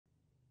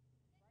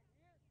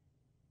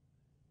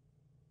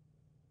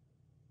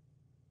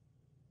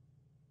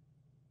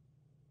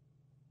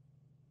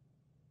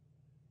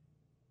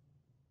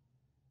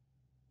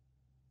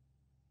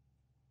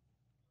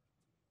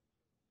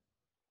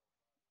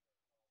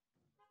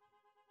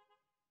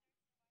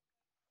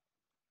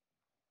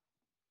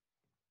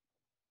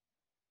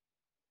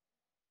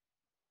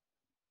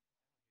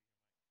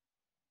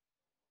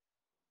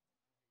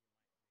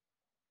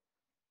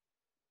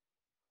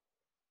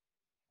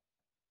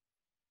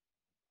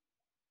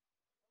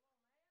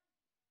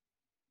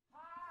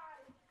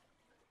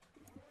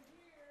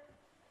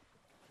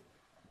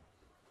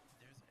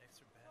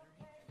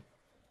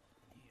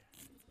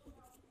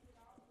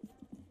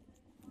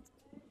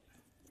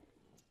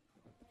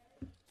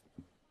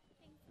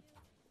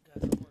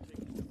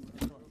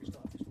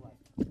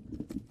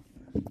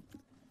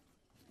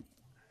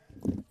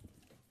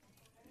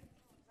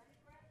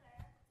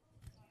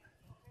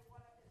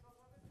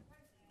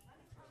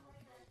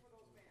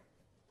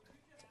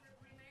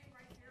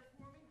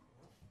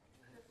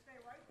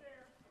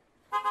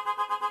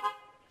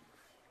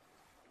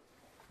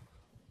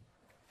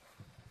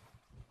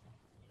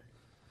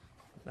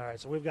All right,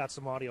 so we've got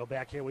some audio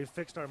back here. We've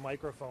fixed our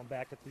microphone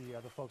back at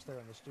the folks there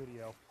in the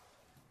studio.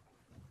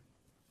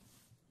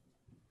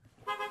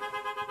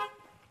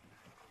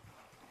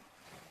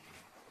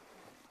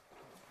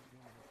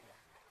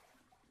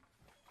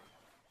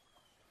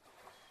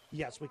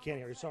 Yes, we can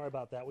hear you. Sorry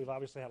about that. We've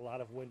obviously had a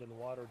lot of wind and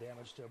water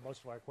damage to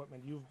most of our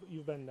equipment.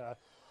 You've been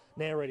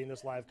narrating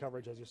this live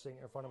coverage as you're seeing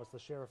in front of us. The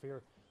sheriff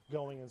here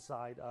going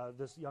inside.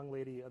 This young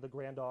lady, the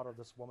granddaughter of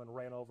this woman,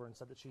 ran over and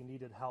said that she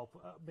needed help.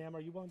 Ma'am,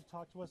 are you willing to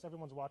talk to us?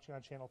 Everyone's watching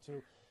on Channel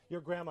 2.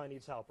 Your grandma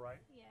needs help, right?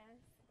 Yes.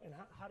 And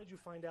how did you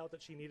find out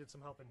that she needed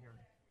some help in here?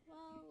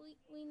 Well,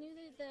 we knew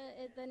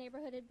that the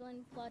neighborhood had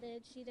been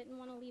flooded. She didn't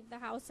want to leave the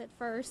house at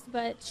first,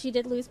 but she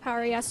did lose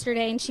power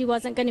yesterday, and she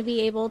wasn't going to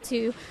be able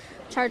to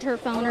charge her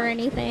phone or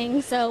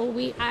anything. So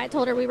I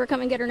told her we were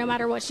coming to get her no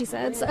matter what she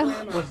said. So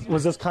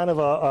was this kind of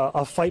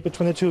a fight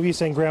between the two of you,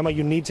 saying, "Grandma,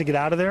 you need to get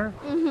out of there"?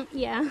 Mm-hmm,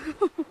 yeah.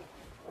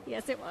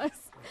 Yes, it was.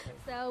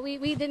 So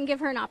we didn't give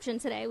her an option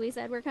today. We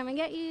said, we're coming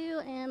to get you,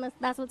 and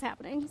that's what's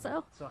happening.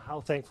 So how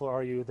thankful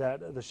are you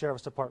that the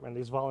Sheriff's Department,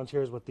 these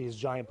volunteers with these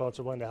giant boats,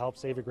 are willing to help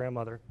save your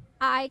grandmother?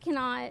 I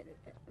cannot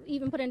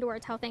even put into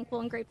words how thankful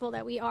and grateful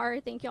that we are.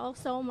 Thank you all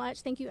so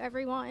much. Thank you,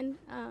 everyone.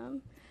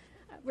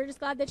 We're just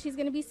glad that she's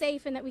going to be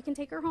safe and that we can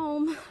take her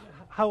home.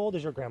 How old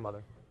is your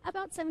grandmother?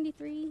 About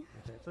 73.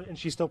 Okay. So, and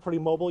she's still pretty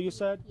mobile, you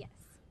said? Yes.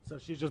 So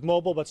she's just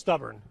mobile but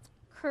stubborn.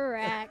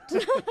 Correct.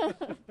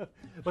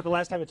 But the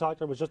last time you talked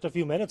to her was just a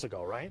few minutes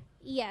ago, right?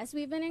 Yes,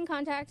 we've been in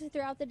contact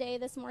throughout the day.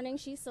 This morning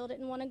she still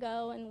didn't want to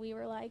go, and we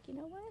were like, you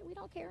know what, we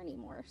don't care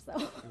anymore. So.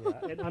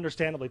 Yeah, and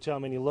understandably too. I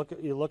mean, you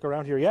look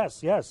around here. Yes.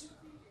 Here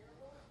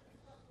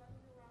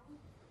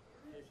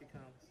she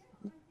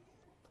comes.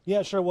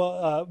 Yeah, sure.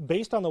 Well,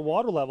 based on the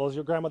water levels,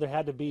 your grandmother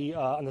had to be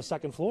on the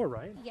second floor,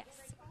 right? Yes.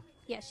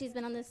 Yes, she's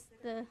been on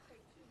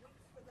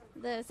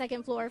the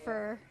second floor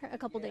for a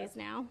couple days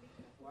now.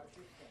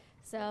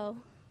 So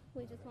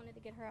we just wanted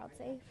to get her out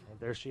safe. And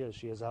there she is.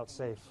 She is out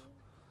safe.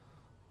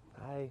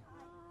 Hi.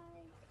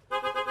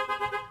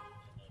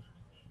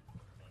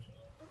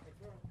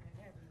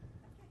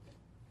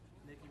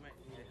 Nick, you might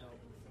need help.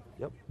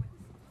 Yep.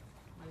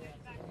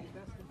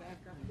 Best to back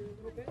up here a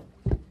little bit.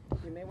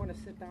 You may want to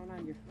sit down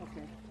on your.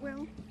 Okay.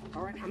 Well.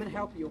 All right. I'm going to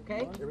help you.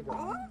 Okay. Here we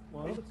go.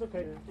 Well, it's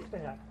okay. Just a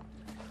hat.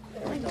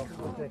 There we go.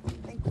 Okay.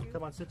 Thank you.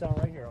 Come on, sit down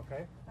right here,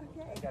 okay?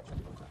 Okay. I got you.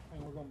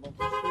 And we're going to bump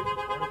this street.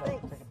 There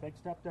we go. Take a big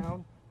step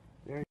down.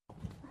 There you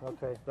go.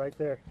 Okay, right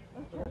there.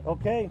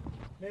 Okay.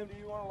 Ma'am, do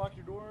you want to lock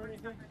your door or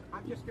anything?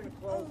 I'm just going to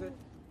close it.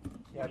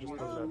 Yeah, just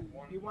close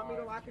that. You want me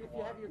to lock it if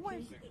you have your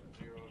key?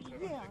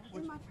 Yeah,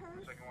 in my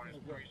purse. Second one is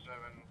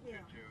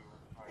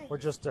 3722. We're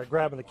just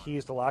grabbing the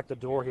keys to lock the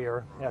door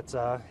here at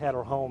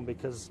our home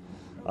because,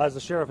 as the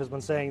sheriff has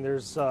been saying,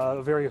 there's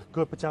a very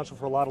good potential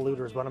for a lot of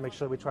looters. We want to make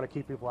sure we try to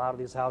keep people out of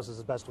these houses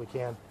as best we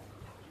can.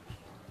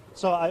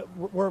 So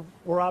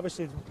we're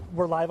obviously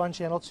live on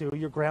Channel 2.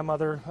 Your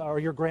grandmother or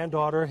your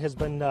granddaughter has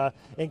been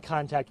in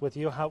contact with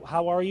you.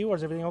 How are you?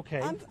 Is everything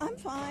okay? I'm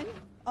fine.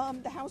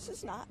 The house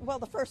is not. Well,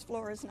 the first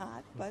floor is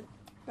not, but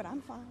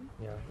I'm fine.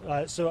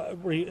 Yeah. So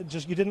you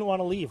didn't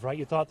want to leave, right?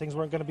 You thought things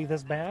weren't going to be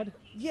this bad?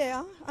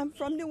 Yeah, I'm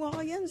from New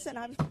Orleans, and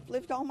I've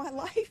lived all my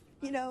life,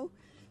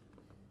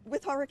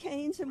 with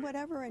hurricanes and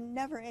whatever, and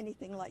never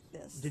anything like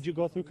this. Did you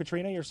go through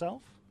Katrina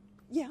yourself?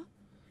 Yeah.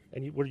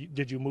 And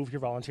did you move here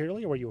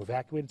voluntarily, or were you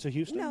evacuated to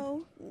Houston?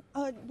 No,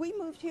 we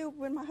moved here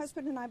when my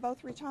husband and I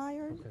both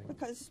retired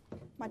because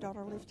my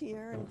daughter lived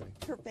here and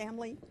her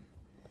family.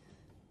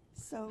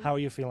 So. How are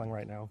you feeling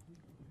right now?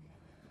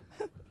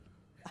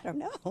 I don't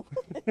know.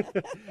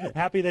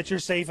 Happy that you're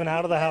safe and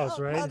out of the house,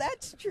 right? Oh,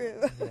 that's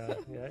true.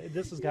 Yeah.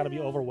 This has got to be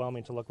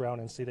overwhelming to look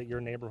around and see that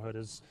your neighborhood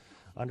is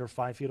under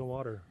 5 feet of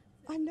water.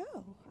 I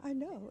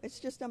know. It's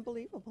just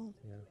unbelievable.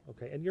 Yeah.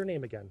 Okay. And your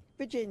name again?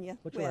 Virginia.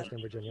 What's your last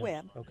name, Virginia?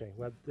 Webb. Okay.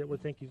 Webb. Well,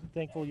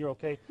 thankful you're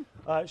okay.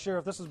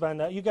 Sheriff, this has been.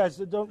 You guys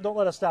don't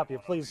let us stop you.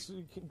 Please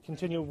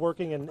continue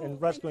working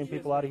and rescuing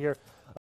people out of here.